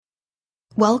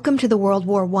Welcome to the World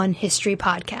War I History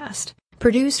Podcast,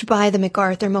 produced by the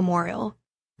MacArthur Memorial.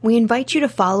 We invite you to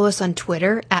follow us on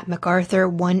Twitter at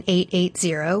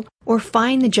MacArthur1880 or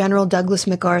find the General Douglas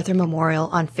MacArthur Memorial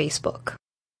on Facebook.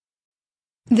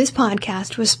 This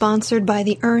podcast was sponsored by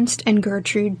the Ernst and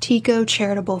Gertrude Tico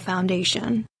Charitable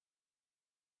Foundation.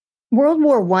 World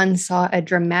War I saw a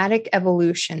dramatic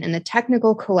evolution in the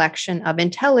technical collection of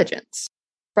intelligence.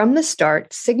 From the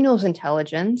start, signals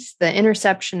intelligence, the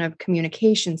interception of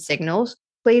communication signals,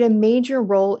 played a major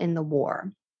role in the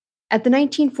war. At the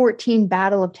 1914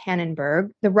 Battle of Tannenberg,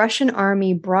 the Russian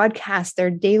army broadcast their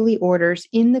daily orders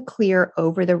in the clear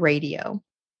over the radio.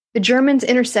 The Germans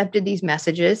intercepted these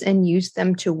messages and used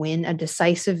them to win a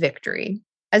decisive victory.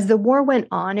 As the war went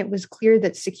on, it was clear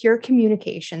that secure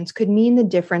communications could mean the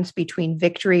difference between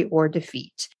victory or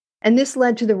defeat. And this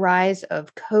led to the rise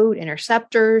of code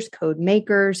interceptors, code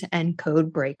makers, and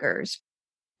code breakers.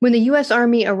 When the U.S.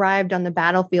 Army arrived on the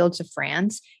battlefields of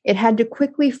France, it had to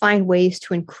quickly find ways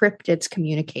to encrypt its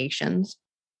communications.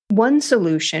 One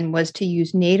solution was to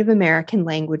use Native American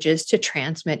languages to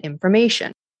transmit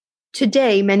information.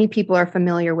 Today, many people are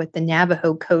familiar with the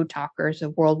Navajo code talkers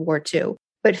of World War II,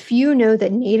 but few know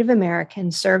that Native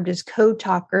Americans served as code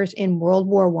talkers in World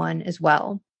War I as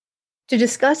well. To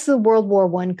discuss the World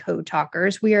War I code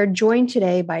talkers, we are joined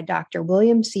today by Dr.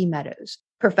 William C. Meadows,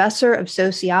 professor of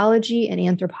sociology and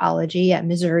anthropology at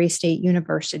Missouri State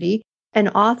University and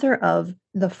author of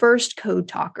The First Code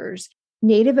Talkers,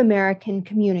 Native American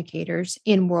Communicators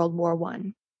in World War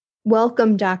I.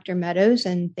 Welcome, Dr. Meadows,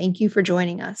 and thank you for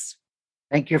joining us.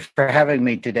 Thank you for having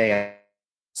me today.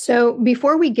 So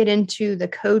before we get into the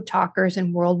code talkers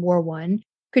in World War I,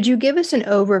 could you give us an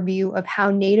overview of how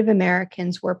Native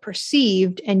Americans were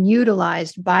perceived and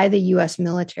utilized by the U.S.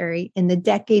 military in the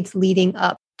decades leading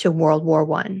up to World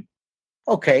War I?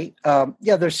 Okay.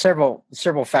 There's several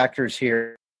factors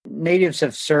here. Natives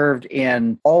have served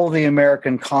in all the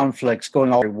American conflicts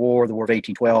going on, the War of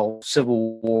 1812,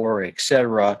 Civil War,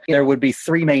 etc. There would be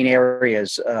three main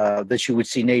areas that you would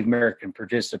see Native American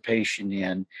participation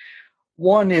in.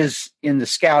 One is in the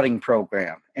scouting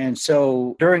program. And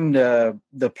so during the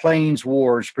Plains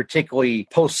Wars, particularly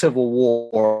post-Civil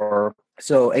War,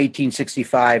 so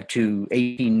 1865 to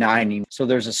 1890, so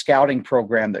there's a scouting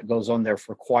program that goes on there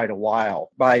for quite a while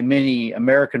by many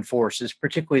American forces,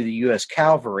 particularly the U.S.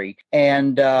 Cavalry.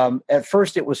 And at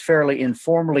first it was fairly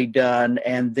informally done,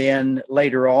 and then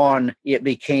later on it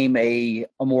became a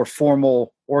more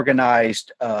formal,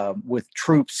 organized with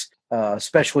troops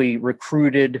especially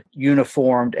recruited,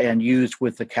 uniformed, and used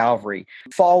with the cavalry.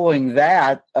 Following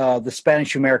that, the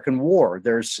Spanish-American War,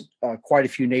 there's quite a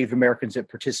few Native Americans that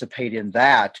participate in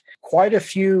that. Quite a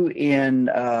few in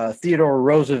Theodore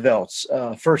Roosevelt's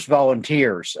first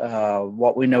volunteers,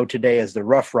 what we know today as the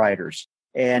Rough Riders.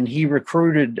 And he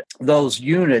recruited those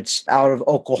units out of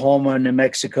Oklahoma, New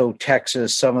Mexico,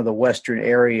 Texas, some of the western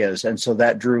areas. And so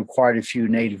that drew quite a few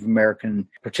Native American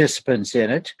participants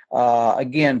in it.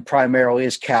 Again, primarily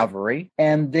as cavalry.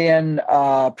 And then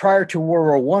prior to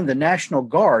World War I, the National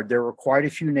Guard, there were quite a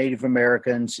few Native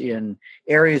Americans in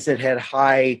areas that had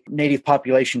high Native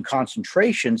population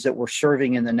concentrations that were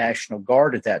serving in the National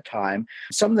Guard at that time.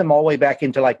 Some of them all the way back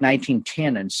into like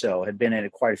 1910 and so had been in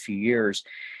it quite a few years.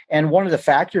 And one of the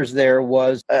factors there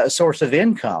was a source of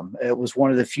income. It was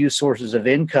one of the few sources of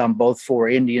income, both for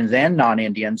Indians and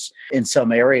non-Indians in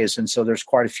some areas. And so there's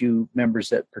quite a few members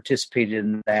that participated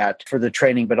in that for the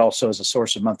training, but also as a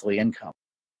source of monthly income.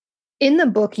 In the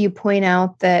book, you point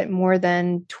out that more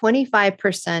than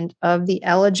 25% of the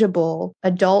eligible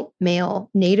adult male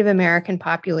Native American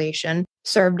population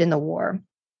served in the war.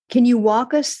 Can you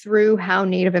walk us through how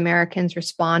Native Americans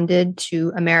responded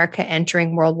to America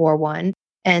entering World War I?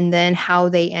 And then how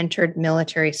they entered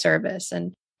military service,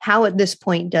 and how at this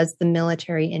point does the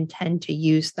military intend to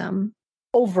use them?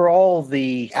 Overall,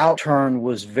 the outturn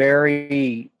was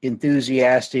very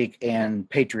enthusiastic and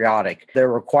patriotic. There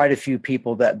were quite a few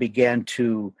people that began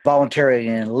to voluntarily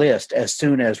enlist as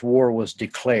soon as war was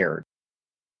declared.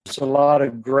 There's a lot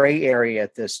of gray area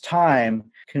at this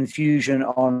time, confusion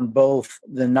on both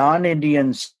the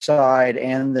non-Indian side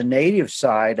and the Native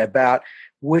side about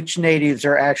which natives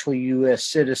are actually U.S.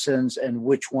 citizens and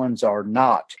which ones are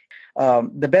not.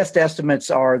 The best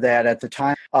estimates are that at the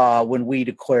time when we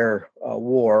declare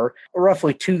war,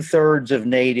 roughly 2/3 of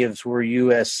natives were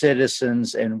U.S.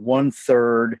 citizens and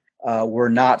 1/3 were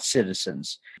not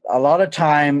citizens. A lot of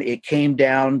time it came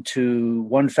down to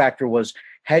one factor was,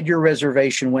 had your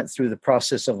reservation went through the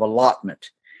process of allotment,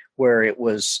 where it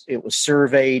was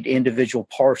surveyed, individual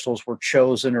parcels were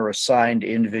chosen or assigned to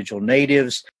individual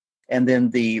natives. and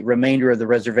then the remainder of the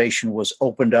reservation was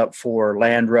opened up for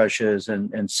land rushes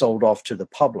and sold off to the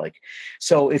public.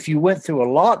 So if you went through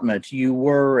allotment, you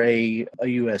were a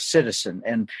U.S. citizen.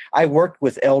 And I worked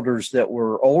with elders that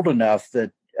were old enough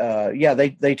that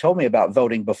they told me about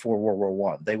voting before World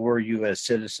War I. They were U.S.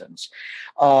 citizens.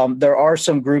 There are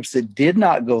some groups that did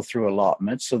not go through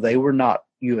allotment, so they were not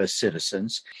U.S.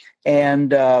 citizens.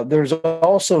 And there's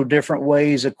also different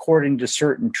ways according to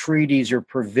certain treaties or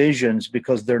provisions,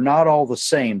 because they're not all the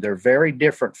same. They're very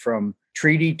different from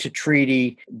treaty to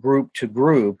treaty, group to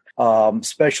group.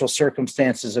 Special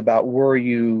circumstances about were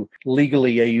you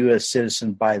legally a U.S.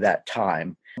 citizen by that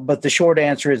time. But the short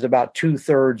answer is about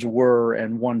 2/3 were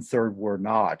and 1/3 were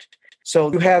not.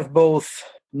 So you have both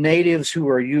natives who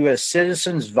are U.S.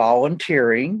 citizens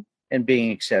volunteering and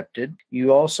being accepted.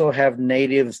 You also have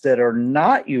natives that are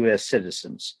not U.S.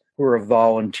 citizens who are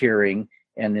volunteering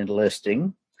and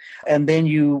enlisting. And then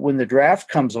when the draft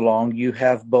comes along, you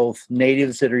have both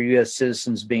natives that are U.S.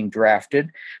 citizens being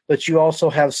drafted, but you also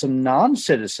have some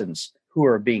non-citizens who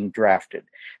are being drafted.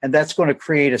 And that's going to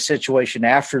create a situation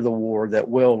after the war that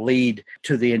will lead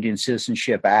to the Indian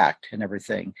Citizenship Act and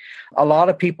everything. A lot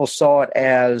of people saw it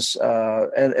as,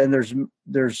 and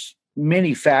there's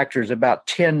many factors, about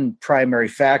 10 primary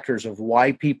factors of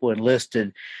why people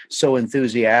enlisted so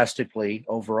enthusiastically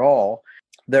overall.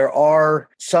 There are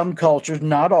some cultures,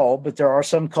 not all, but there are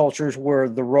some cultures where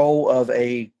the role of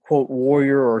a, quote,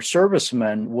 warrior or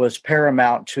serviceman was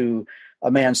paramount to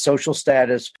a man's social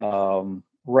status,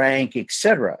 rank,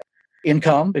 etc.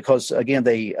 Income, because again,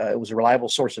 it was a reliable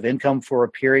source of income for a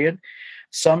period.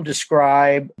 Some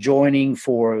describe joining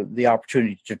for the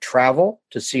opportunity to travel,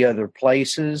 to see other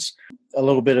places, a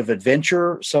little bit of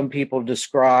adventure. Some people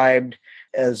described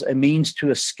as a means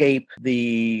to escape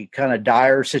the kind of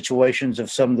dire situations of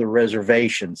some of the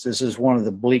reservations. This is one of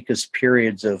the bleakest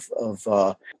periods of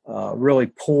really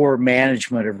poor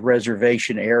management of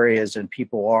reservation areas, and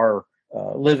people are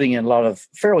living in a lot of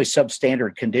fairly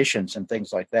substandard conditions and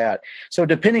things like that. So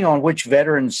depending on which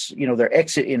veterans, their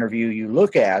exit interview you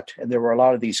look at, and there were a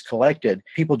lot of these collected,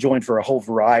 people joined for a whole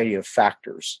variety of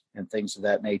factors and things of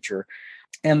that nature.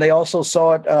 And they also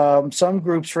saw it, some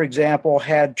groups, for example,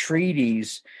 had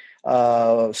treaties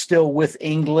still with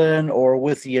England or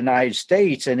with the United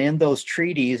States. And in those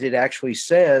treaties, it actually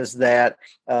says that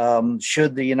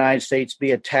should the United States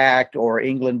be attacked or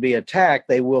England be attacked,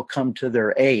 they will come to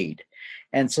their aid.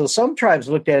 And so some tribes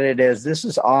looked at it as this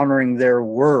is honoring their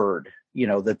word,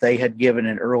 that they had given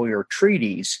in earlier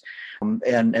treaties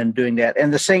and doing that.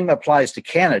 And the same applies to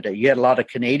Canada. You had a lot of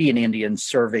Canadian Indians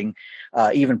serving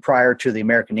even prior to the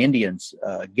American Indians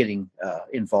getting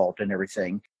involved in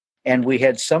everything. And we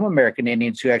had some American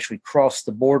Indians who actually crossed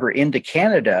the border into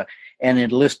Canada and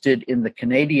enlisted in the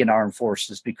Canadian Armed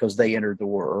Forces because they entered the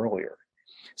war earlier.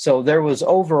 So there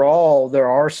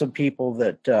are some people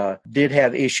that did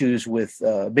have issues with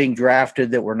being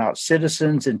drafted that were not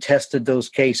citizens, and tested those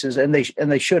cases, and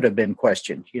they should have been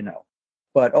questioned,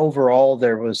 But overall,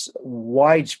 there was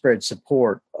widespread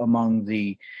support among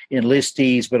the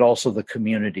enlistees, but also the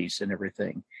communities and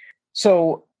everything.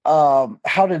 So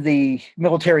how did the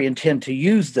military intend to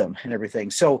use them and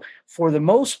everything? So for the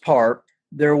most part,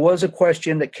 there was a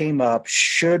question that came up: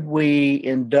 should we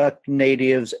induct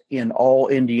natives in all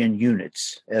Indian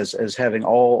units as having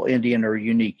all Indian or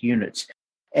unique units?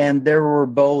 And there were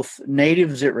both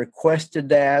natives that requested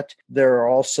that. There are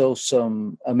also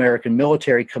some American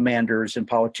military commanders and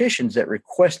politicians that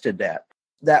requested that.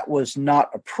 That was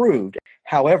not approved.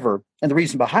 However, and the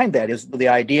reason behind that is the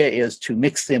idea is to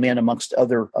mix them in amongst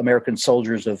other American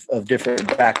soldiers of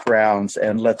different backgrounds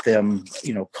and let them,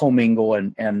 commingle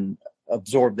and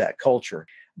absorb that culture.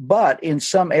 But in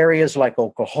some areas like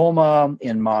Oklahoma,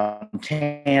 in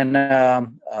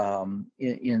Montana,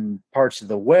 in parts of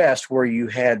the West, where you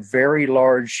had very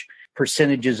large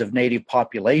percentages of native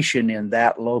population in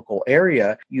that local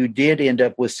area, you did end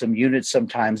up with some units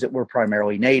sometimes that were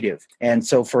primarily native. And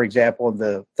so, for example, in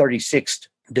the 36th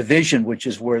Division, which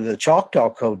is where the Choctaw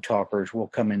Code Talkers will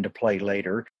come into play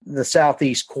later, the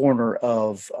southeast corner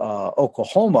of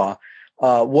Oklahoma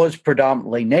was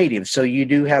predominantly native. So you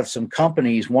do have some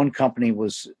companies. One company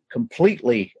was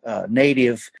completely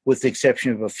native, with the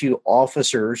exception of a few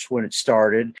officers when it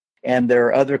started. And there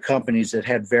are other companies that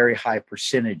had very high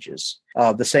percentages.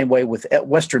 The same way with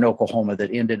Western Oklahoma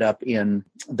that ended up in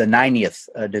the 90th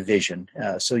Division.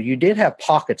 So you did have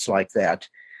pockets like that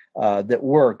that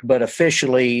worked, but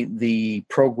officially the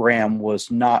program was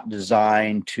not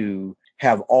designed to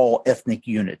have all ethnic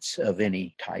units of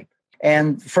any type.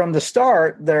 And from the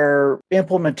start, their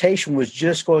implementation was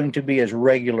just going to be as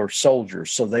regular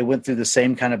soldiers. So they went through the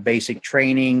same kind of basic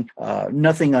training,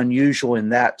 nothing unusual in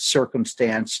that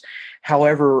circumstance.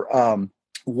 However,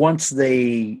 once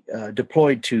they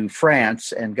deployed to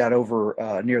France and got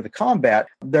over near the combat,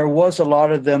 there was a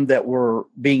lot of them that were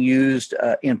being used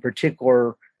in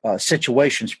particular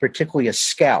situations, particularly as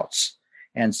scouts.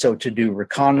 And so to do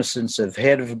reconnaissance of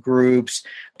head of groups,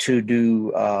 to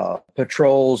do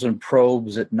patrols and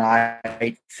probes at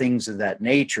night, things of that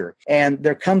nature. And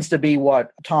there comes to be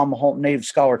what Native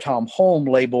scholar Tom Holm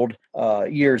labeled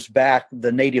years back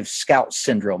the Native Scout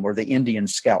Syndrome or the Indian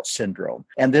Scout Syndrome.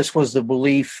 And this was the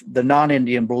belief, the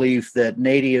non-Indian belief, that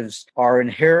natives are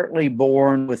inherently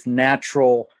born with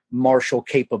natural martial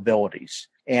capabilities.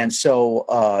 And so,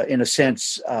 in a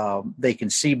sense, they can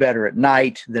see better at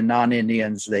night than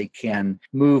non-Indians. They can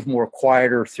move more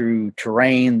quieter through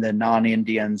terrain than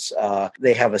non-Indians.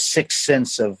 They have a sixth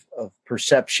sense of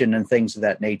perception and things of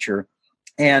that nature.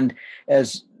 And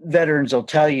as veterans will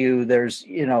tell you,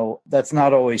 that's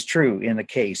not always true in the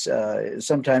case.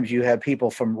 Sometimes you have people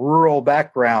from rural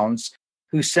backgrounds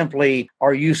who simply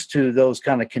are used to those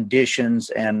kind of conditions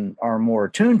and are more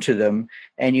attuned to them.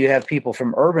 And you have people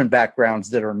from urban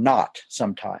backgrounds that are not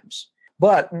sometimes.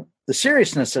 But the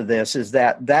seriousness of this is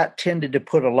that tended to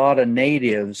put a lot of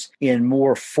natives in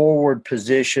more forward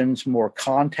positions, more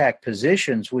contact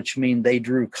positions, which mean they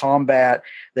drew combat,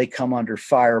 they come under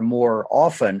fire more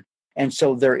often. And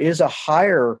so there is a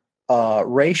higher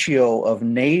ratio of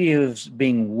natives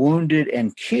being wounded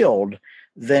and killed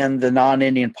than the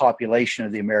non-Indian population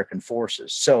of the American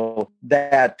forces. So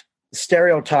that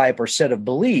stereotype or set of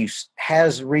beliefs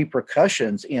has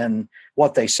repercussions in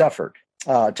what they suffered.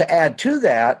 To add to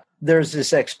that, there's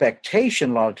this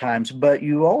expectation a lot of times, but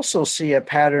you also see a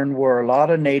pattern where a lot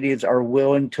of natives are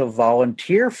willing to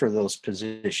volunteer for those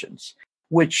positions,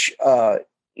 which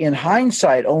in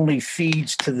hindsight only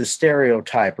feeds to the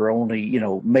stereotype or only,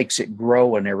 makes it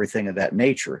grow and everything of that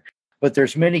nature. But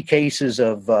there's many cases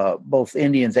of both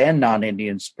Indians and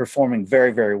non-Indians performing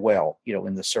very, very well,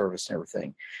 in the service and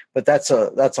everything. But that's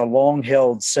a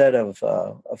long-held set of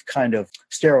kind of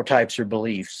stereotypes or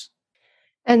beliefs.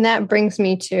 And that brings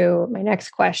me to my next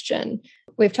question.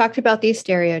 We've talked about these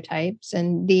stereotypes,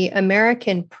 and the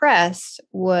American press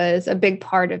was a big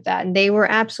part of that. And they were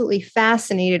absolutely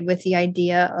fascinated with the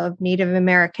idea of Native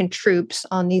American troops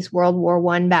on these World War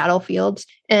I battlefields.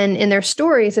 And in their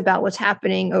stories about what's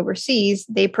happening overseas,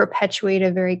 they perpetuate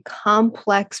a very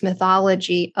complex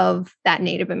mythology of that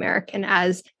Native American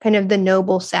as kind of the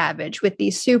noble savage with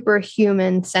these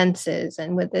superhuman senses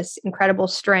and with this incredible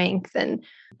strength,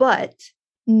 but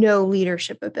no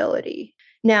leadership ability.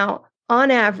 Now, on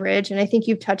average, and I think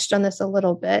you've touched on this a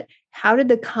little bit, how did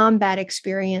the combat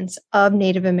experience of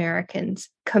Native Americans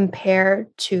compare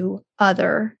to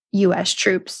other U.S.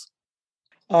 troops?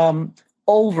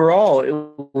 Overall,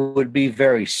 it would be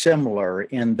very similar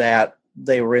in that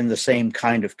they were in the same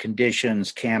kind of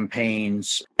conditions,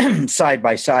 campaigns, side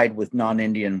by side with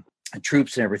non-Indian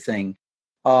troops and everything.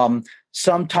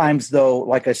 Sometimes, though,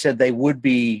 like I said, they would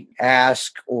be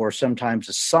asked or sometimes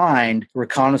assigned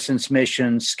reconnaissance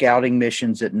missions, scouting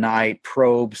missions at night,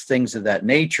 probes, things of that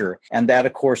nature. And that,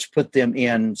 of course, put them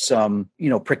in some,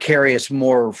 precarious,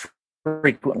 more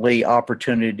frequently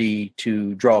opportunity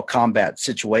to draw combat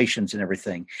situations and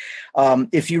everything.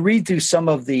 If you read through some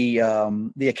of the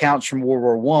accounts from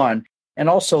World War I, and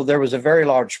also there was a very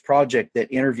large project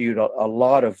that interviewed a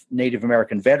lot of Native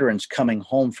American veterans coming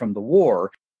home from the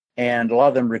war, and a lot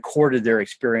of them recorded their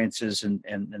experiences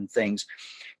and things.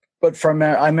 But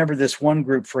I remember this one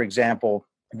group, for example,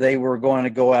 they were going to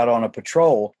go out on a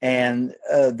patrol, and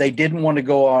they didn't want to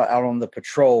go out on the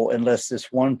patrol unless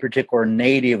this one particular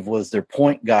native was their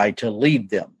point guy to lead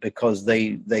them, because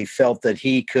they felt that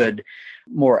he could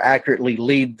more accurately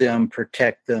lead them,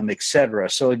 protect them, etc.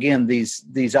 So again,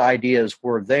 these ideas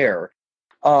were there.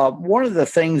 One of the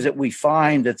things that we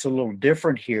find that's a little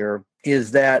different here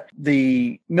is that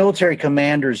the military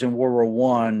commanders in World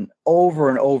War I,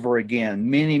 over and over again,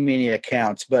 many, many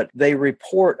accounts, but they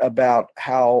report about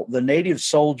how the native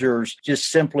soldiers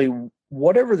just simply,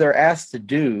 whatever they're asked to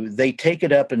do, they take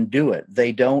it up and do it.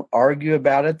 They don't argue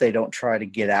about it. They don't try to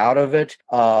get out of it.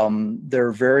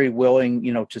 They're very willing,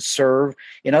 to serve.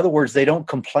 In other words, they don't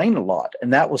complain a lot.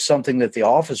 And that was something that the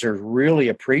officers really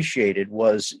appreciated,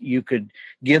 was you could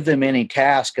give them any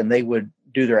task and they would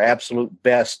do their absolute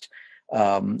best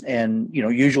and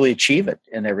usually achieve it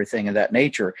and everything of that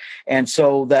nature. And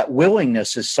so that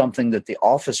willingness is something that the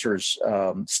officers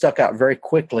stuck out very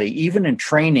quickly. Even in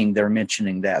training, they're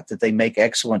mentioning that they make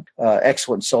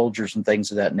excellent soldiers and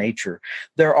things of that nature.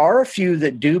 There are a few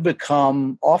that do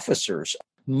become officers.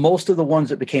 Most of the ones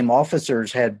that became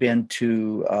officers had been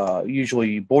to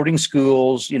usually boarding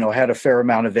schools, had a fair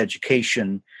amount of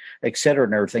education, et cetera,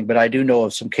 and everything. But I do know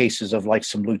of some cases of like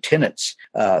some lieutenants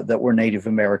that were Native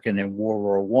American in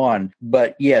World War I.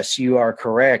 But yes, you are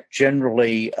correct.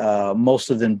 Generally, most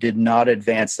of them did not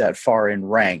advance that far in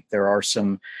rank. There are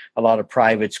a lot of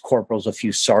privates, corporals, a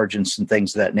few sergeants and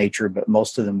things of that nature, but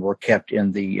most of them were kept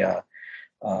in the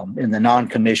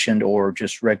non-commissioned or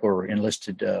just regular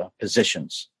enlisted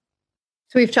positions.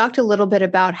 So we've talked a little bit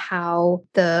about how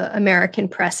the American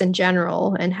press in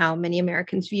general and how many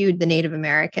Americans viewed the Native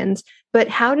Americans, but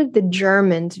how did the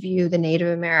Germans view the Native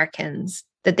Americans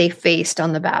that they faced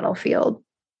on the battlefield?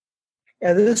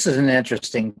 Yeah, this is an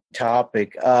interesting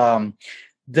topic.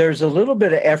 There's a little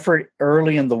bit of effort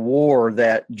early in the war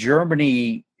that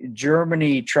Germany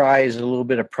tries a little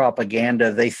bit of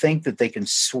propaganda. They think that they can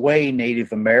sway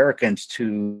Native Americans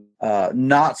to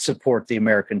not support the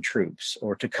American troops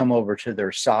or to come over to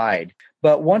their side.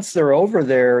 But once they're over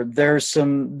there, there's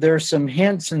some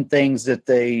hints and things that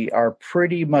they are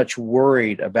pretty much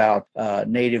worried about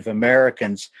Native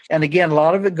Americans. And again, a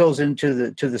lot of it goes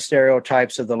into the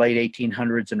stereotypes of the late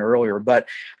 1800s and earlier. But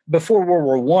before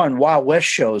World War I, Wild West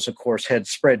shows, of course, had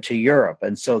spread to Europe.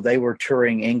 And so they were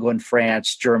touring England,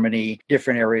 France, Germany,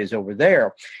 different areas over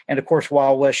there. And of course,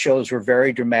 Wild West shows were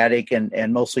very dramatic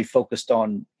and mostly focused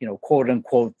on, quote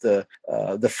unquote, the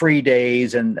free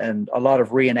days and a lot of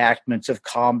reenactments of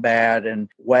combat and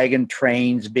wagon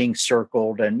trains being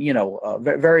circled and,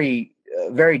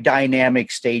 very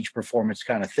dynamic stage performance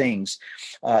kind of things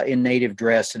in native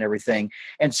dress and everything.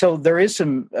 And so there is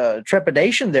some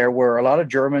trepidation there where a lot of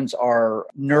Germans are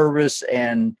nervous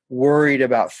and worried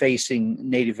about facing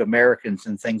Native Americans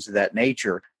and things of that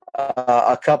nature.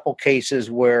 A couple cases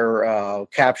where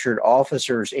captured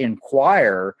officers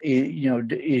inquire,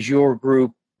 is your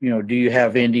group, do you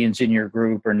have Indians in your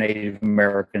group or Native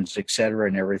Americans, et cetera,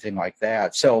 and everything like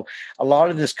that. So a lot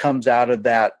of this comes out of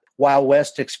that Wild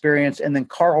West experience. And then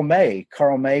Karl May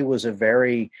was a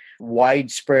very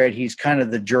widespread, he's kind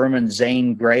of the German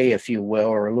Zane Grey, if you will,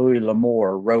 or Louis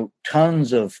L'Amour, wrote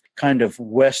tons of kind of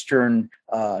Western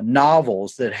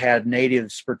novels that had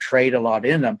natives portrayed a lot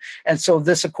in them. And so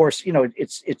this, of course,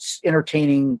 it's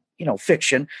entertaining,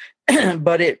 fiction,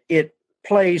 but it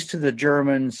plays to the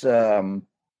Germans'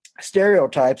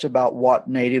 stereotypes about what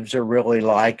natives are really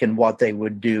like and what they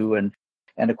would do.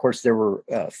 And of course, there were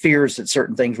fears that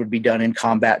certain things would be done in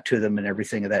combat to them and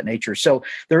everything of that nature. So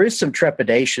there is some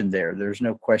trepidation there. There's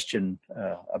no question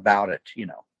about it,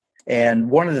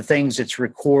 And one of the things that's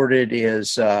recorded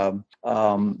is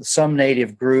some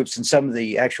native groups, and some of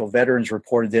the actual veterans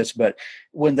reported this, but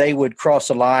when they would cross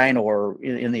a line or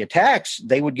in the attacks,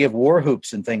 they would give war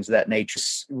whoops and things of that nature.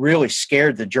 Really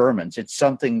scared the Germans. It's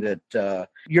something that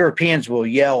Europeans will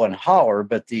yell and holler,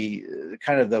 but the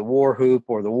kind of the war whoop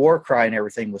or the war cry and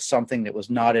everything was something that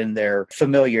was not in their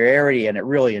familiarity, and it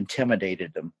really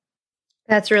intimidated them.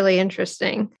 That's really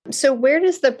interesting. So where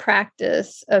does the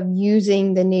practice of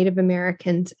using the Native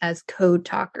Americans as code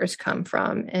talkers come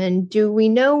from? And do we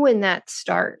know when that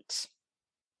starts?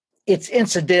 It's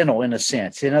incidental in a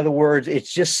sense. In other words,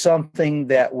 it's just something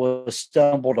that was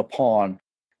stumbled upon.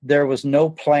 There was no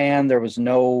plan. There was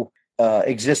no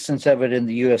existence of it in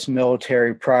the U.S.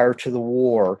 military prior to the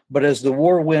war. But as the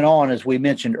war went on, as we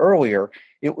mentioned earlier,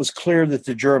 it was clear that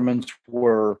the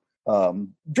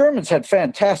Germans had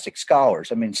fantastic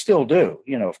scholars. I mean, still do,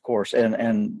 of course,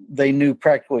 and they knew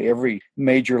practically every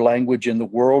major language in the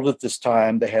world at this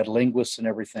time. They had linguists and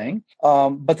everything,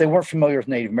 but they weren't familiar with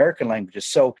Native American languages.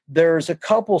 So there's a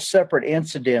couple separate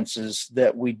incidences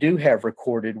that we do have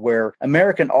recorded where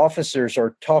American officers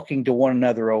are talking to one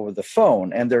another over the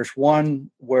phone. And there's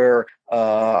one where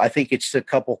I think it's a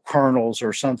couple colonels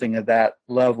or something at that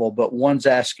level, but one's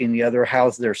asking the other,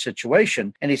 how's their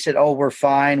situation? And he said, oh, we're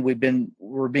fine.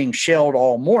 We're being shelled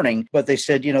all morning. But they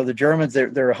said, the Germans, they're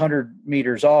 100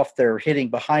 meters off. They're hitting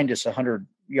behind us 100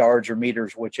 yards or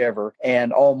meters, whichever,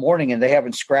 and all morning, and they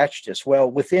haven't scratched us. Well,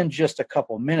 within just a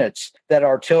couple minutes, that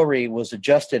artillery was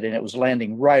adjusted and it was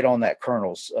landing right on that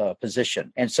colonel's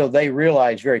position. And so they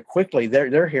realized very quickly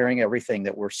they're hearing everything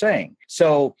that we're saying.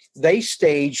 So they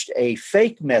staged a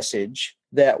fake message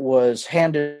that was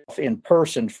handed off in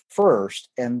person first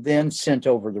and then sent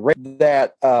over the radio.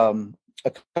 That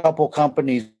a couple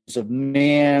companies of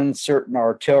men, certain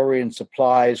artillery and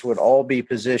supplies would all be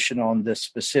positioned on this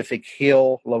specific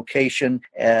hill location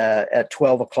at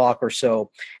 12 o'clock or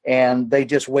so. And they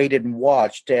just waited and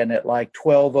watched. And at like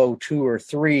 12:02 or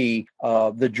 3,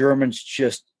 the Germans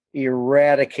just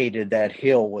eradicated that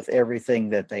hill with everything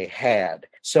that they had.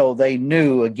 So they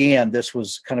knew, again, this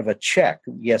was kind of a check.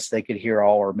 Yes, they could hear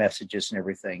all our messages and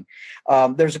everything.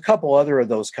 There's a couple other of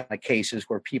those kind of cases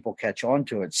where people catch on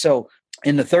to it. So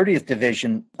in the 30th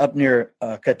Division up near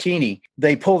Katini,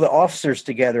 they pull the officers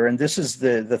together, and this is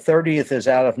the 30th is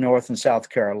out of North and South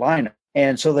Carolina.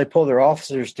 And so they pull their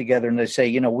officers together and they say,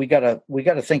 you know, we gotta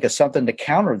think of something to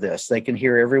counter this. They can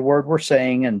hear every word we're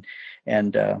saying and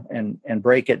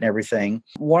break it and everything.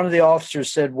 One of the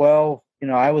officers said, well, you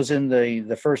know, I was in the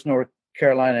 1st North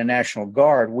Carolina National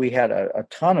Guard. We had a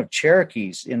ton of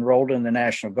Cherokees enrolled in the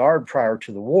National Guard prior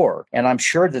to the war. And I'm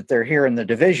sure that they're here in the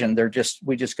division.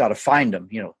 We just got to find them,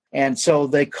 you know. And so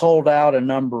they culled out a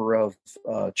number of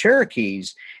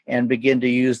Cherokees and began to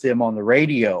use them on the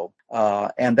radio.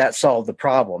 And that solved the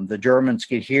problem. The Germans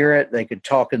could hear it. They could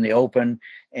talk in the open,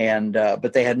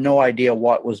 but they had no idea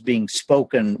what was being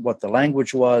spoken, what the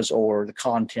language was, or the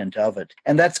content of it.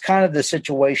 And that's kind of the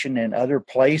situation in other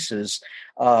places.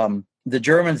 The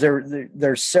Germans,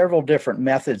 there's several different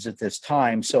methods at this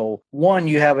time. So one,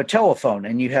 you have a telephone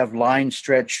and you have lines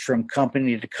stretched from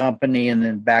company to company and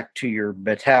then back to your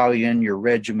battalion, your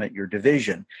regiment, your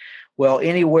division. Well,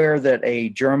 anywhere that a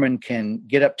German can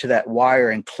get up to that wire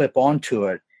and clip onto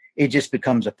it, it just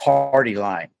becomes a party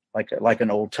line, like an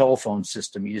old telephone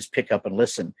system. You just pick up and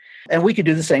listen. And we could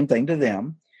do the same thing to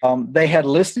them. They had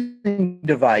listening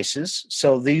devices.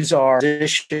 So these are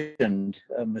positioned,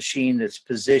 a machine that's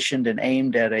positioned and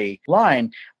aimed at a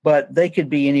line, but they could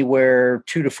be anywhere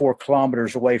 2 to 4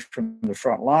 kilometers away from the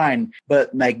front line.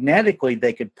 But magnetically,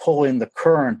 they could pull in the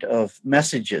current of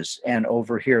messages and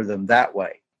overhear them that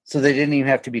way. So they didn't even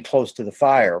have to be close to the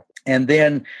fire. And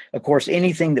then, of course,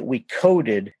 anything that we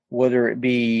coded, whether it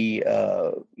be,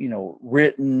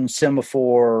 written,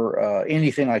 semaphore,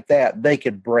 anything like that, they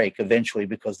could break eventually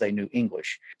because they knew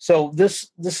English. So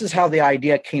this is how the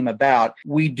idea came about.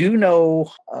 We do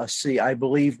know, I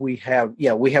believe we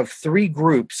have 3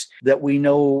 groups that we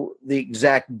know the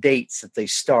exact dates that they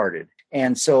started.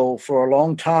 And so for a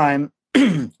long time,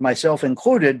 myself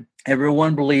included,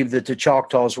 everyone believed that the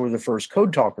Choctaws were the first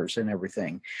code talkers and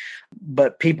everything,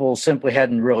 but people simply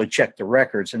hadn't really checked the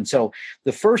records. And so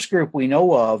the first group we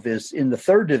know of is in the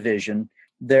 3rd Division.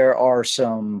 There are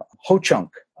some Ho-Chunk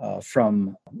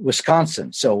from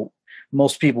Wisconsin. So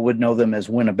most people would know them as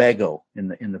Winnebago in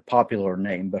the popular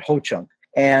name, but Ho-Chunk.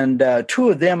 And 2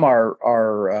 of them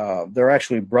they're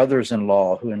actually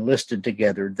brothers-in-law who enlisted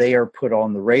together. They are put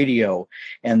on the radio,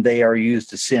 and they are used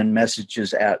to send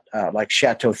messages at like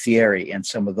Chateau Thierry and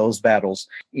some of those battles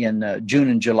in June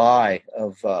and July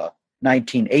of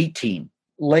 1918.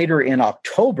 Later in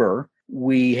October,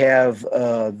 we have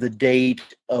the date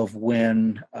of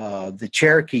when the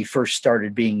Cherokee first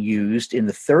started being used in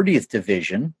the 30th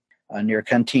Division near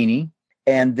Cantini.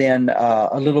 And then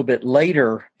a little bit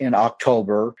later in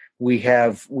October, we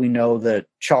know that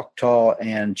Choctaw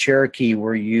and Cherokee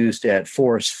were used at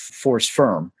Forest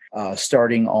Firm,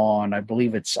 starting on, I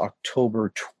believe it's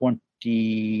October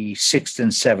 26th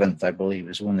and 7th, I believe,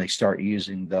 is when they start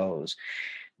using those.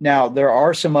 Now, there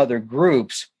are some other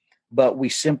groups, but we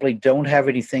simply don't have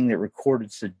anything that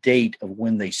records the date of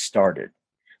when they started.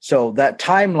 So that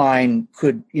timeline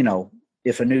could,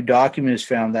 if a new document is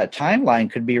found, that timeline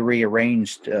could be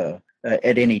rearranged at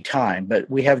any time. But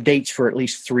we have dates for at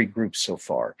least 3 groups so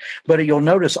far. But you'll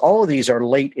notice all of these are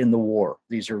late in the war.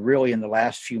 These are really in the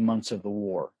last few months of the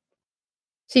war.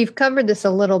 So you've covered this a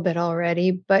little bit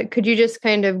already, but could you just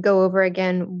kind of go over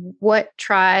again what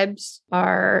tribes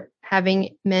are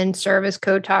having men serve as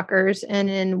code talkers and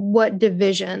in what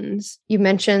divisions? You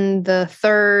mentioned the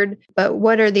 3rd, but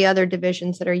what are the other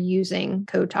divisions that are using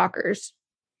code talkers?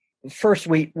 First,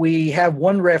 we have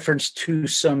one reference to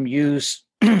some use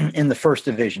in the 1st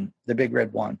Division, the Big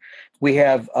Red One. We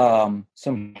have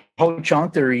some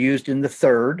Ho-Chunk that are used in the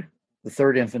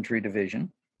 3rd Infantry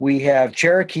Division. We have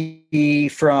Cherokee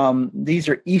these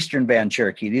are Eastern Band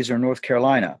Cherokee. These are North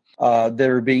Carolina. That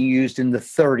are being used in the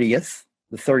 30th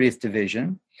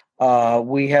Division.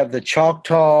 We have the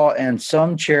Choctaw and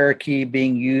some Cherokee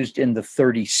being used in the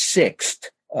 36th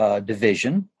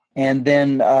Division. And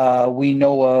then we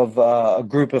know of a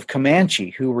group of Comanche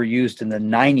who were used in the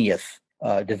 90th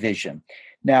Division.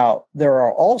 Now, there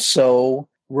are also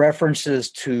references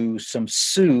to some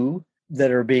Sioux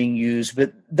that are being used,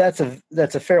 but that's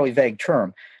a fairly vague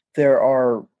term. There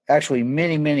are actually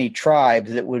many, many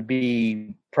tribes that would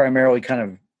be primarily kind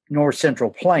of north central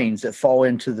plains that fall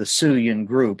into the Siouan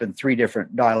group in 3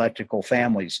 different dialectical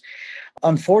families.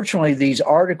 Unfortunately, these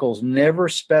articles never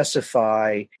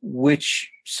specify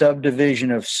which subdivision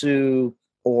of Sioux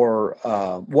or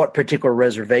what particular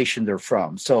reservation they're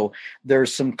from. So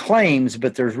there's some claims,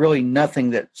 but there's really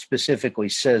nothing that specifically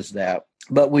says that.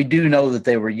 But we do know that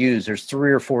they were used. There's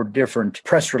 3 or 4 different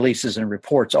press releases and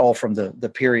reports, all from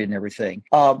the period and everything.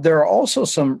 There are also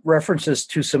some references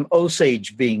to some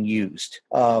Osage being used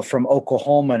from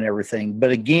Oklahoma and everything.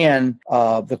 But again,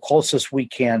 the closest we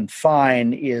can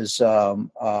find is,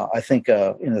 I think,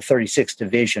 in the 36th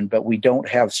Division, but we don't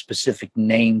have specific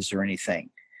names or anything.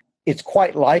 It's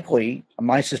quite likely,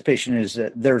 my suspicion is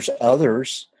that there's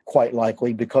others, quite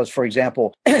likely, because, for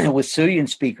example, with Siouan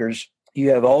speakers,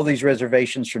 you have all these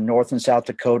reservations from North and South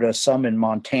Dakota, some in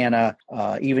Montana,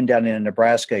 even down in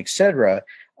Nebraska, et cetera,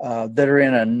 that are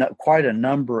in quite a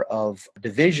number of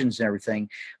divisions and everything.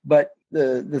 But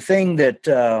the thing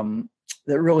that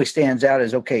really stands out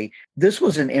is, okay, this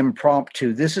was an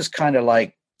impromptu. This is kind of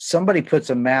like somebody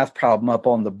puts a math problem up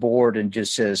on the board and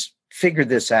just says, figure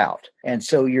this out. And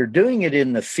so you're doing it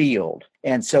in the field.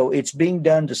 And so it's being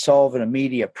done to solve an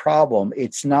immediate problem.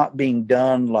 It's not being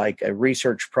done like a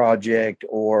research project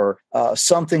or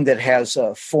something that has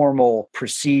a formal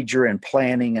procedure and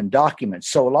planning and documents.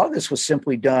 So a lot of this was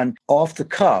simply done off the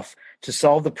cuff to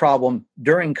solve the problem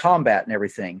during combat and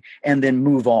everything, and then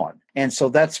move on. And so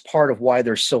that's part of why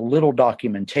there's so little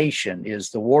documentation, is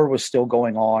the war was still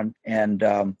going on. And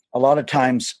a lot of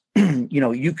times,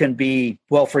 you can be,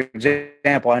 well, for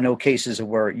example, I know cases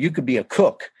where you could be a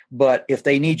cook, but if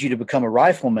they need you to become a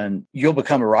rifleman, you'll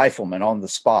become a rifleman on the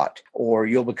spot, or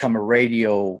you'll become a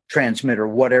radio transmitter,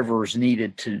 whatever is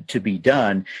needed to be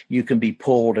done. You can be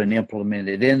pulled and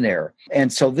implemented in there.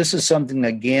 And so this is something,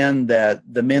 again, that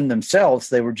the men themselves,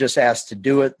 they were just asked to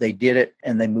do it. They did it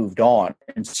and they moved on.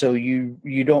 And so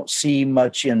you don't see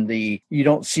much you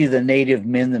don't see the Native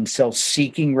men themselves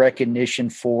seeking recognition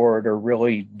for it or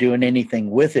really doing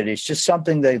anything with it. It's just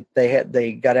something that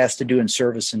they got asked to do in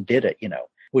service and did it,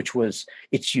 which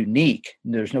it's unique.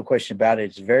 There's no question about it.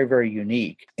 It's very, very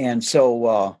unique. And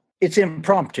so it's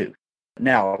impromptu.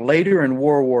 Now, later in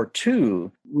World War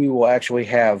II, we will actually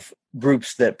have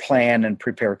groups that plan and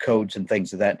prepare codes and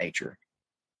things of that nature.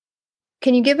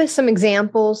 Can you give us some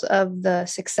examples of the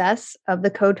success of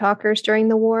the code talkers during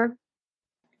the war?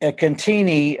 At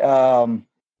Cantigny,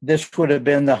 this would have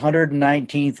been the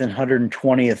 119th and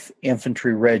 120th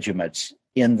Infantry Regiments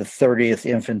in the 30th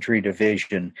Infantry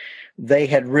Division. They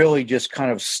had really just kind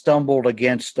of stumbled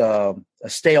against a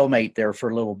stalemate there for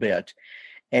a little bit.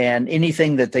 And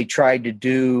anything that they tried to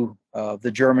do,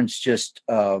 the Germans just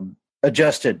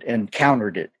adjusted and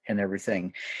countered it and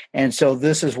everything. And so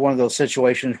this is one of those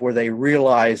situations where they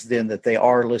realize then that they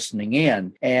are listening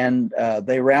in, and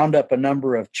they round up a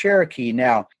number of Cherokee.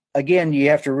 Now, again, you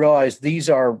have to realize these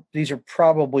are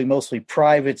probably mostly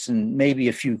privates and maybe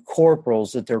a few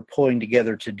corporals that they're pulling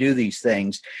together to do these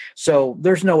things. So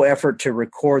there's no effort to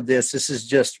record this. This is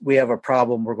just, we have a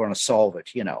problem, we're going to solve it,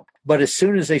 But as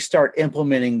soon as they start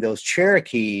implementing those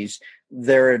Cherokees,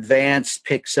 their advance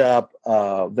picks up,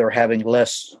 they're having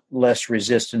less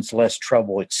resistance, less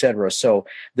trouble, etc. So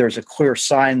there's a clear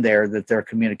sign there that their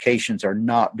communications are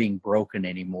not being broken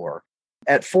anymore.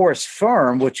 At Forest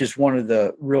Firm, which is one of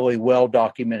the really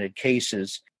well-documented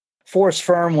cases, Forest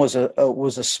Firm was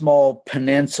a small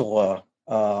peninsula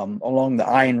along the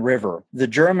Ain River. The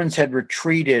Germans had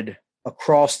retreated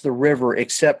across the river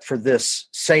except for this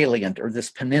salient or this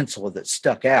peninsula that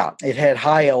stuck out. It had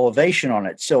high elevation on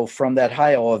it. So from that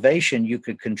high elevation, you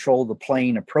could control the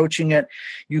plane approaching it.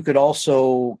 You could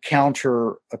also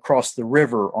counter across the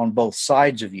river on both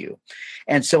sides of you.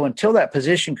 And so until that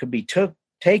position could be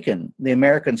taken, the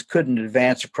Americans couldn't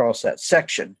advance across that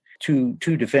section, too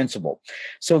defensible.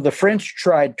 So the French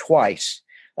tried twice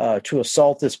to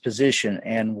assault this position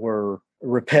and were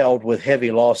repelled with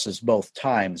heavy losses both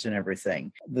times and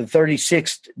everything. The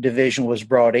 36th Division was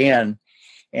brought in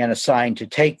and assigned to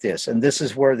take this. And this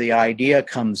is where the idea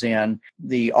comes in.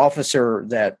 The officer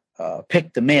that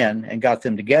picked the men and got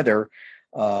them together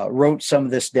wrote some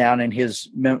of this down in his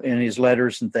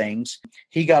letters and things.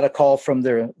 He got a call from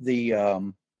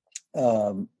the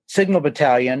signal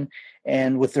battalion,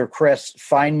 and with their request,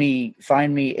 find me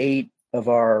 8 of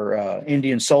our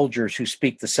Indian soldiers who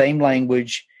speak the same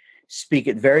language, speak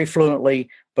it very fluently,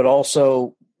 but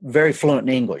also very fluent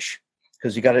in English,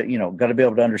 because you got to be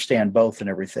able to understand both and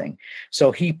everything.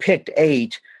 So he picked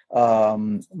 8.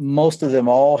 Most of them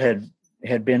all had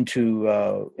been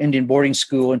to Indian boarding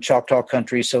school in Choctaw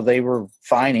country, so they were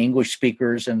fine English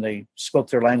speakers and they spoke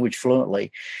their language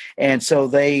fluently. And so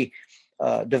they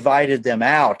divided them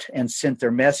out and sent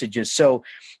their messages. So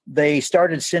they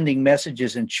started sending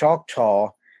messages in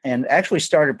Choctaw and actually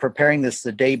started preparing this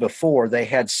the day before. They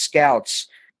had scouts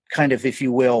kind of, if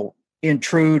you will,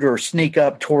 intrude or sneak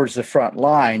up towards the front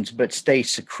lines, but stay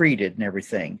secreted and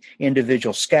everything,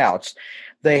 individual scouts.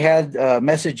 They had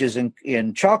messages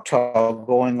in Choctaw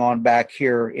going on back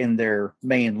here in their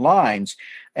main lines,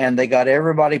 and they got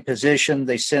everybody positioned.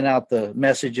 They sent out the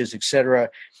messages, etc.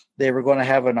 They were going to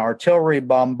have an artillery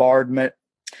bombardment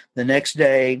the next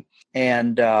day,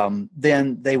 and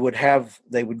then they would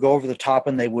go over the top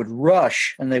and they would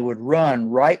rush and they would run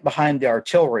right behind the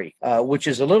artillery, which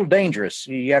is a little dangerous.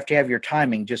 You have to have your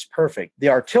timing just perfect. The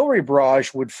artillery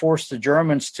barrage would force the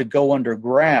Germans to go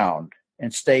underground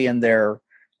and stay in their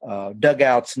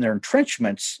dugouts and their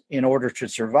entrenchments in order to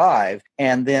survive.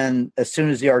 And then as soon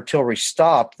as the artillery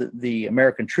stopped, the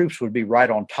American troops would be right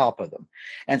on top of them.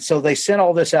 And so they sent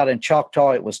all this out in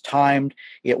Choctaw. It was timed.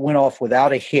 It went off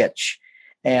without a hitch.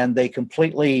 And they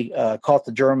completely caught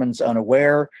the Germans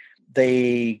unaware.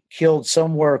 They killed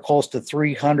somewhere close to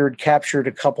 300, captured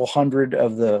a couple hundred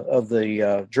of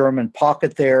the German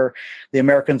pocket there. The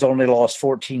Americans only lost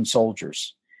 14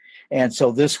 soldiers. And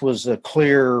so this was a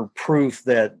clear proof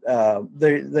that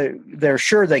they're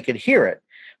sure they could hear it,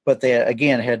 but they,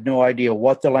 again, had no idea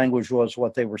what the language was,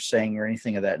 what they were saying, or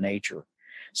anything of that nature.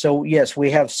 So, yes, we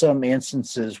have some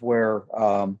instances where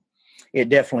it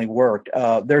definitely worked.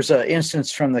 There's an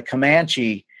instance from the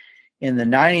Comanche in the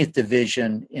 90th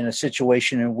Division in a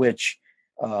situation in which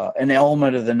an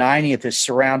element of the 90th is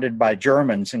surrounded by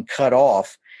Germans and cut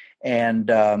off, and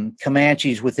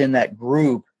Comanches within that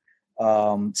group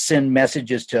send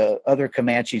messages to other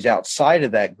Comanches outside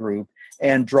of that group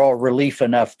and draw relief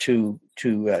enough to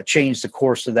change the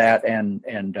course of that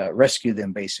and rescue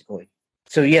them, basically.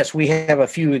 So, yes, we have a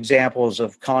few examples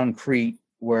of concrete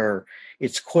where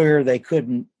it's clear they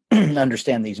couldn't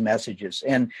understand these messages.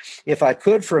 And if I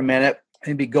could for a minute,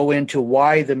 maybe go into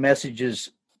why the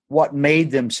messages, what made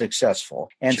them successful.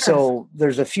 And Sure. So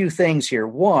there's a few things here.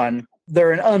 One,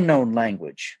 they're an unknown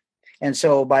language. And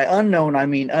so by unknown, I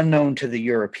mean unknown to the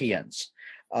Europeans.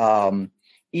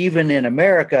 Even in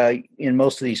America, in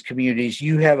most of these communities,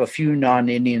 you have a few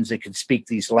non-Indians that can speak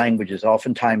these languages,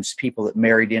 oftentimes people that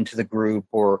married into the group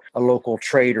or a local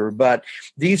trader. But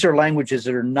these are languages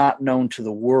that are not known to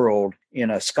the world in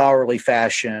a scholarly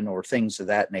fashion or things of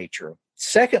that nature.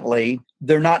 Secondly,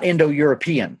 they're not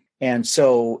Indo-European. And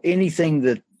so anything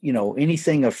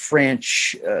of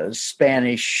French,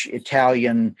 Spanish,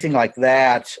 Italian, thing like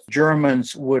that,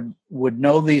 Germans would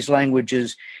know these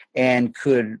languages and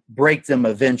could break them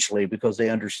eventually because they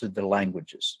understood the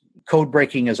languages. Code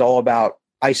breaking is all about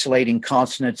isolating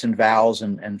consonants and vowels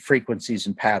and frequencies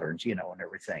and patterns, and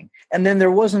everything. And then there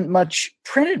wasn't much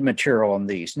printed material on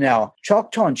these. Now,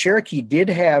 Choctaw and Cherokee did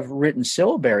have written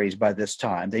syllabaries by this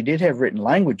time. They did have written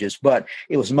languages, but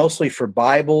it was mostly for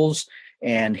Bibles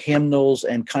and hymnals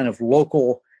and kind of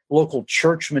local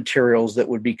church materials that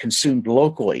would be consumed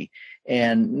locally,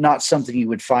 and not something you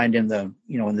would find in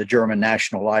the German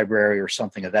National Library or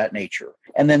something of that nature.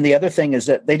 And then the other thing is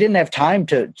that they didn't have time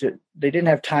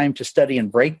to study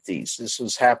and break these. This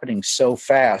was happening so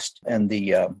fast, and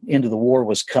the end of the war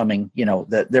was coming,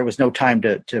 that there was no time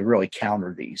to really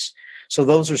counter these. So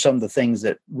those are some of the things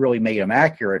that really made them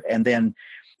accurate. And then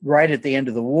right at the end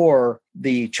of the war,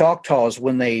 the Choctaws,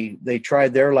 when they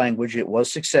tried their language, it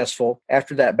was successful.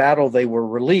 After that battle, they were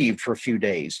relieved for a few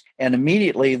days. And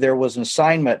immediately there was an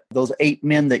assignment, those 8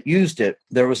 men that used it,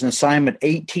 there was an assignment,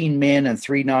 18 men and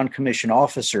 3 non-commissioned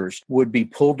officers would be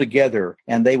pulled together,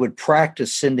 and they would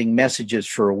practice sending messages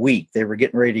for a week. They were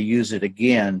getting ready to use it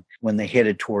again when they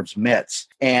headed towards Metz.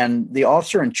 And the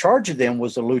officer in charge of them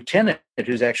was a lieutenant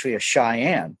who's actually a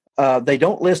Cheyenne. They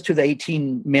don't list who the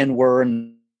 18 men were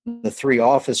and the 3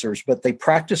 officers, but they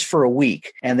practiced for a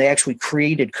week, and they actually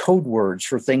created code words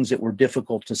for things that were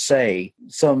difficult to say.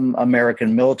 Some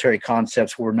American military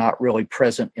concepts were not really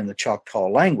present in the Choctaw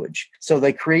language. So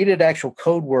they created actual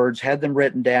code words, had them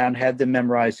written down, had them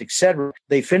memorized, etc.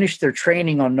 They finished their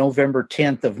training on November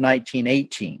 10th of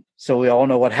 1918. So we all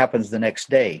know what happens the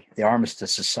next day. The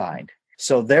armistice is signed.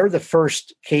 So they're the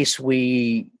first case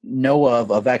we know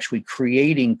of actually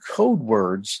creating code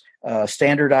words,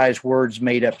 standardized words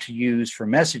made up to use for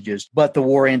messages, but the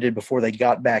war ended before they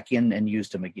got back in and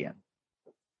used them again.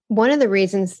 One of the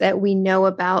reasons that we know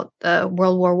about the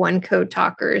World War I code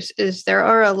talkers is there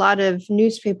are a lot of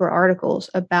newspaper articles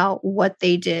about what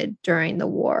they did during the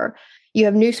war. You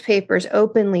have newspapers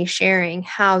openly sharing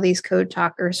how these code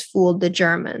talkers fooled the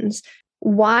Germans.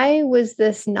 Why was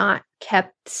this not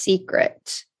kept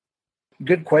secret?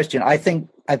 Good question. I think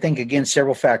again,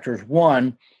 several factors.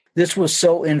 One, this was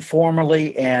so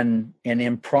informally and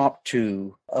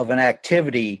impromptu of an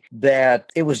activity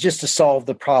that it was just to solve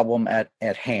the problem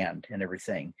at hand and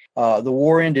everything. The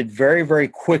war ended very, very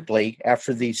quickly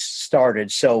after these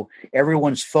started. So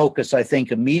everyone's focus, I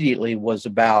think, immediately was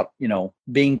about,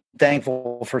 being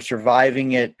thankful for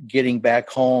surviving it, getting back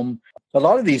home. A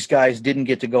lot of these guys didn't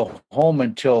get to go home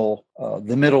until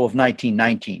the middle of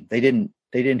 1919. They didn't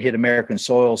hit American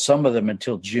soil, some of them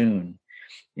until June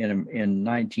in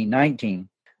 1919.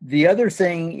 The other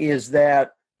thing is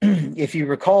that, if you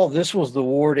recall, this was the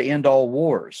war to end all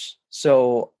wars.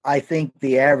 So I think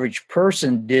the average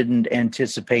person didn't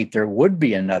anticipate there would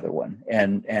be another one.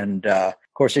 And of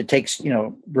course, it takes,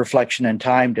 reflection and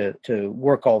time to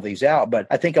work all these out. But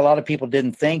I think a lot of people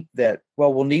didn't think that,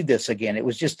 well, we'll need this again. It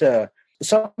was just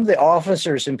some of the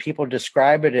officers and people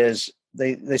describe it as,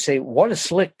 they say, what a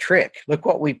slick trick. Look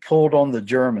what we pulled on the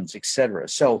Germans, etc.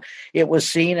 So it was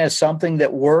seen as something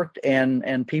that worked,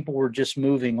 and people were just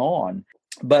moving on.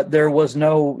 But there was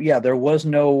no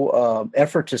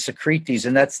effort to secrete these.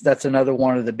 And that's another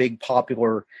one of the big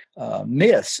popular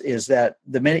myths, is that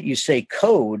the minute you say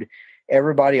code,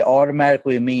 everybody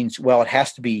automatically means, well, it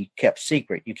has to be kept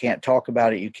secret. You can't talk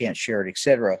about it. You can't share it,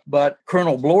 etc. But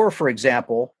Colonel Bloor, for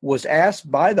example, was asked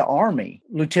by the Army.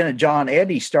 Lieutenant John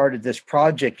Eddy started this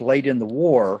project late in the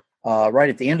war, right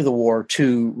at the end of the war,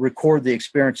 to record the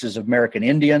experiences of American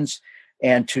Indians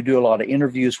and to do a lot of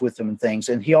interviews with them and things.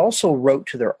 And he also wrote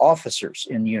to their officers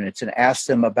in units and asked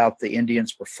them about the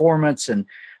Indians' performance and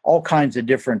all kinds of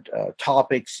different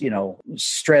topics,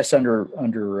 stress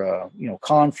under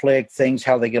conflict, things,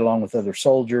 how they get along with other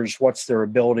soldiers, what's their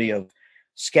ability of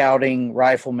scouting,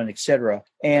 riflemen, etc.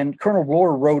 And Colonel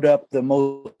Bloor wrote up the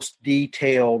most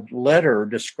detailed letter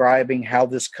describing how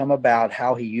this come about,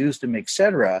 how he used them,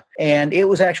 etc. And it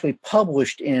was actually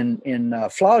published in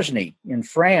Flasny in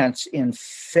France in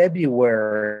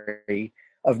February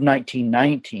of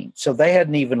 1919. So they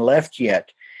hadn't even left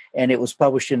yet. And it was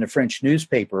published in a French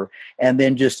newspaper. And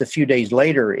then just a few days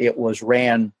later, it was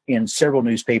ran in several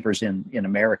newspapers in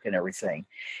America and everything.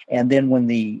 And then when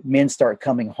the men start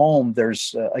coming home,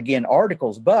 there's, again,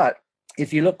 articles. But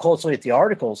if you look closely at the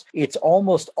articles, it's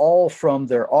almost all from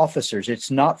their officers. It's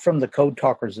not from the code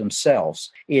talkers themselves.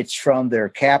 It's from their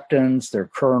captains, their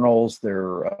colonels,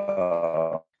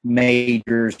 their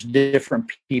majors,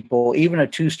 different people, even a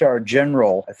two-star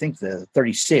general, I think the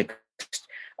 36th,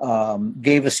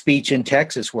 gave a speech in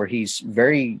Texas where he's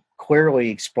very clearly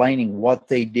explaining what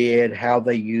they did, how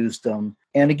they used them.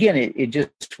 And again, it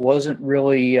just wasn't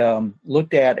really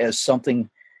looked at as something.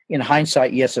 In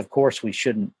hindsight, yes, of course, we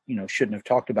shouldn't have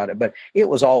talked about it, but it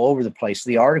was all over the place.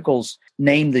 The articles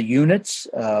name the units,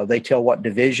 they tell what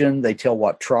division, they tell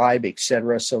what tribe,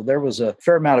 etc. So there was a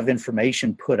fair amount of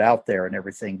information put out there and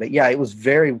everything. But yeah, it was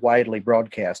very widely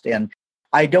broadcast. And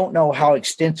I don't know how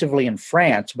extensively in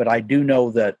France, but I do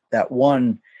know that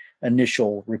one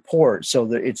initial report. So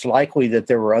that it's likely that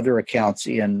there were other accounts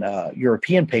in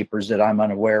European papers that I'm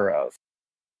unaware of.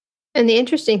 And the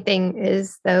interesting thing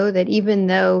is, though, that even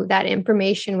though that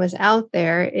information was out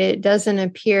there, it doesn't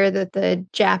appear that the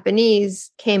Japanese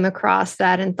came across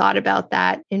that and thought about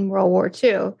that in World War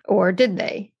II, or did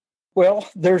they? Well,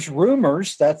 there's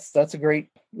rumors. That's a great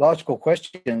logical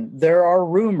question. There are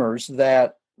rumors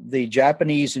that the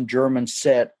Japanese and Germans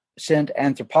sent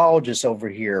anthropologists over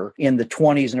here in the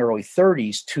 20s and early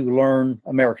 30s to learn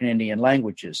American Indian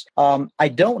languages. I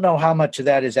don't know how much of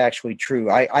that is actually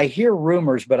true. I hear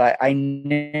rumors, but I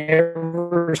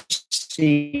never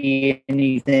see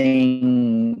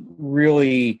anything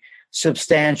really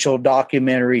substantial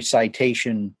documentary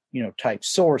citation type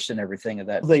source and everything of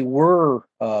that. They were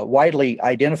widely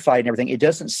identified and everything. It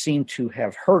doesn't seem to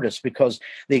have hurt us because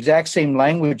the exact same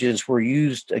languages were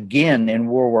used again in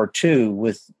World War II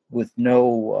with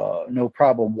no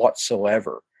problem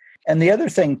whatsoever. And the other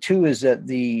thing too is that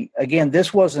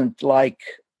this wasn't like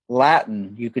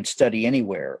Latin you could study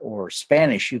anywhere, or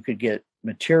Spanish you could get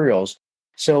materials.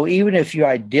 So even if you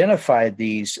identified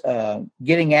these,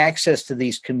 getting access to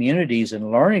these communities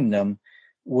and learning them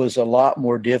was a lot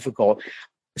more difficult.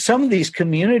 Some of these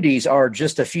communities are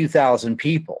just a few thousand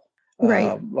people,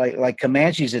 right? Like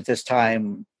Comanches at this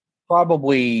time,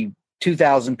 probably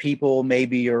 2,000 people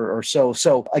maybe or so.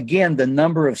 So again, the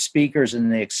number of speakers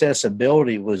and the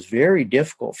accessibility was very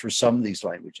difficult for some of these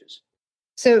languages.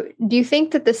 So do you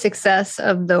think that the success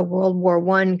of the World War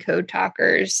I code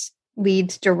talkers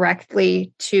leads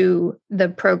directly to the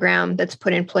program that's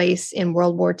put in place in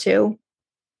World War II?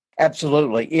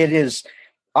 Absolutely. It is.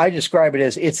 I describe it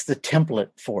as it's the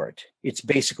template for it. It's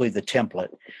basically the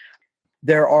template.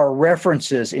 there are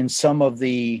references in some of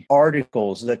the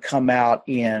articles that come out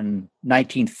in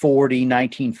 1940,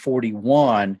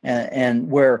 1941, and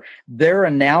where they're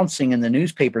announcing in the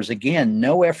newspapers, again,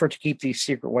 no effort to keep these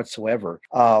secret whatsoever.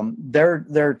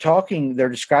 They're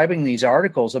describing these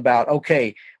articles about,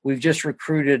 okay, we've just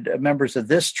recruited members of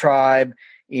this tribe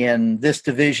in this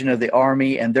division of the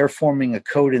army, and they're forming a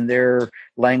code in their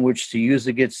language to use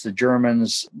against the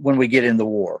Germans when we get in the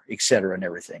war, et cetera, and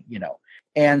everything,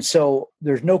 And so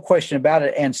there's no question about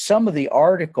it. And some of the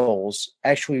articles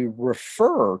actually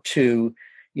refer to,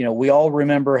 we all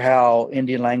remember how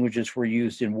Indian languages were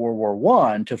used in World War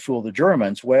I to fool the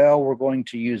Germans. Well, we're going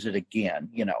to use it again,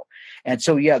 And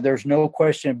so, yeah, there's no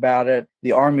question about it.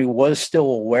 The Army was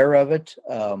still aware of it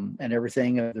and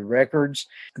everything of the records.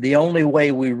 The only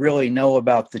way we really know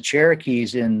about the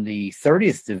Cherokees in the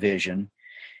 30th Division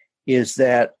is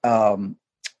that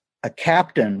a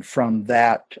captain from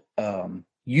that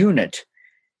unit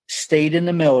stayed in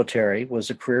the military, was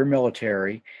a career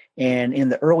military, and in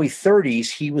the early 30s,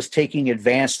 he was taking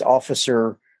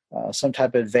some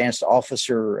type of advanced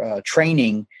officer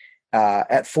training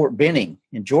at Fort Benning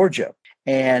in Georgia.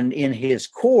 And in his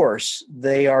course,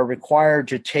 they are required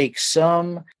to take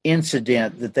some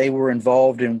incident that they were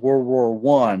involved in World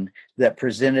War I that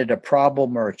presented a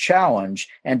problem or a challenge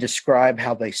and describe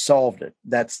how they solved it.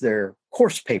 That's their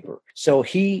course paper. So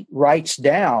he writes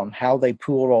down how they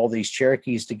pooled all these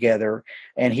Cherokees together,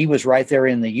 and he was right there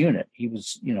in the unit. He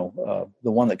was, the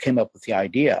one that came up with the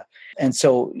idea. And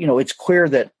so, it's clear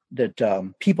that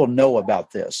people know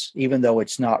about this, even though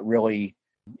it's not really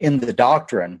in the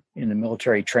doctrine, in the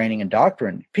military training and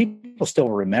doctrine. People still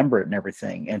remember it and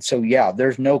everything. And so, yeah,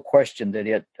 there's no question that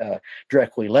it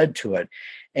directly led to it.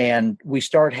 And we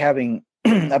start having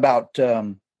about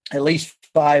at least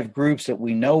 5 groups that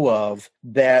we know of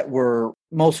that were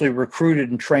mostly recruited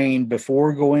and trained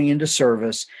before going into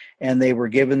service, and they were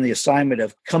given the assignment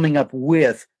of coming up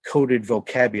with coded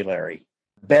vocabulary.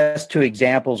 Best 2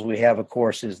 examples we have, of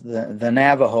course, is the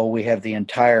Navajo. We have the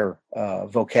entire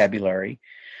vocabulary.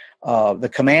 The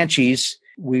Comanches,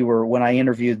 when I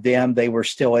interviewed them, they were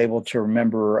still able to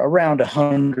remember around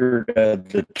 100 of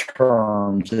the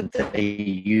terms that they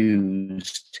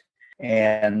used.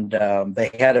 And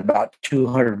they had about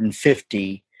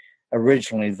 250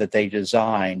 originally that they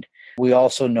designed. We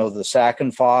also know the Sac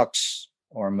and Fox,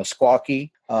 or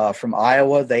Meskwaki, from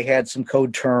Iowa. They had some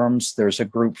code terms. There's a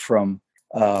group from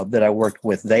that I worked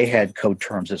with. They had code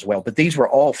terms as well. But these were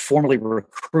all formally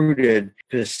recruited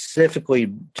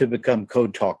specifically to become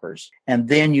code talkers. And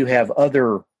then you have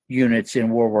other units in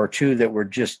World War II that were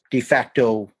just de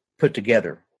facto put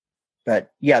together.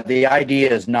 But yeah, the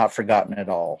idea is not forgotten at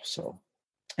all. So,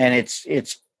 and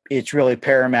it's really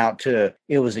paramount to,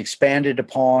 it was expanded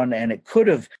upon, and it could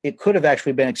have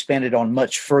actually been expanded on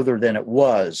much further than it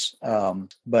was.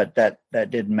 But that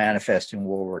didn't manifest in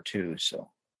World War II. So,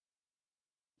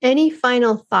 any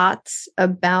final thoughts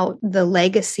about the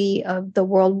legacy of the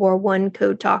World War I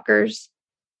code talkers?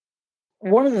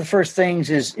 One of the first things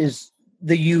is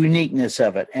the uniqueness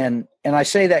of it, and I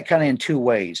say that kind of in 2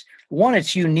 ways. One,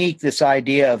 it's unique, this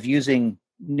idea of using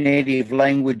native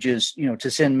languages,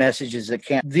 to send messages that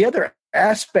can't. The other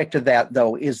aspect of that,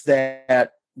 though, is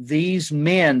that these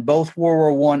men, both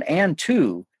World War I and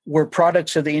II, were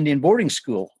products of the Indian boarding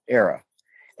school era.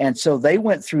 And so they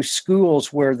went through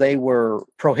schools where they were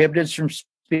prohibited from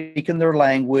speaking their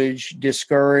language,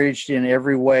 discouraged in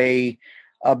every way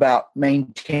about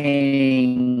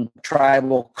maintaining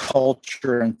tribal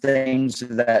culture and things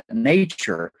of that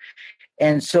nature.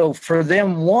 And so for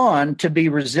them, one, to be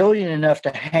resilient enough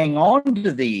to hang on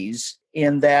to these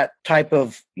in that type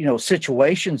of,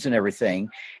 situations and everything.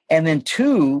 And then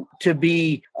 2, to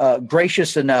be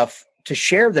gracious enough to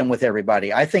share them with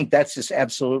everybody. I think that's just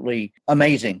absolutely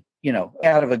amazing,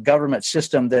 out of a government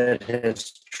system that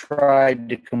has tried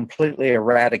to completely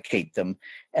eradicate them.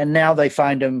 And now they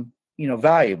find them,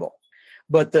 valuable.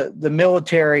 But the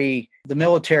military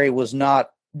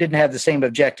didn't have the same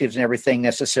objectives and everything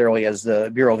necessarily as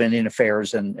the Bureau of Indian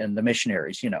Affairs and the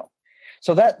missionaries,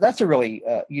 So that's a really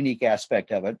unique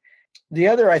aspect of it. The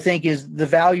other, I think, is the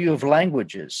value of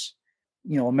languages.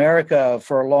 America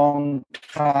for a long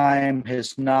time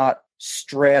has not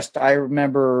stressed. I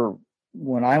remember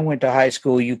when I went to high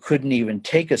school, you couldn't even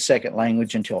take a second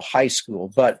language until high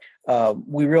school. But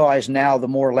we realize now the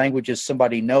more languages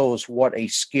somebody knows, what a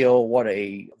skill, what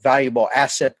a valuable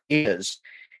asset is.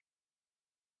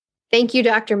 Thank you,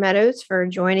 Dr. Meadows, for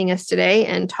joining us today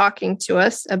and talking to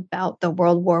us about the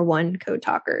World War I code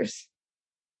talkers.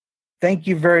 Thank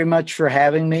you very much for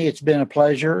having me. It's been a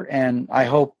pleasure, and I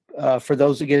hope for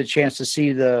those that get a chance to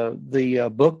see the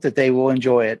book that they will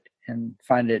enjoy it and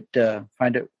find it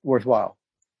worthwhile.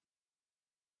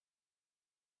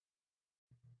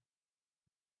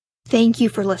 Thank you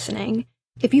for listening.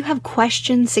 If you have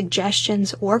questions,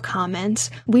 suggestions, or comments,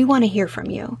 we want to hear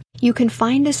from you. You can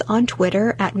find us on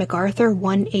Twitter at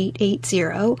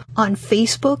MacArthur1880, on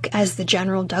Facebook as the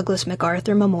General Douglas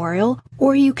MacArthur Memorial,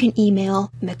 or you can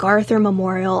email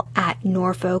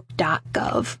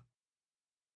MacArthurMemorial@norfolk.gov.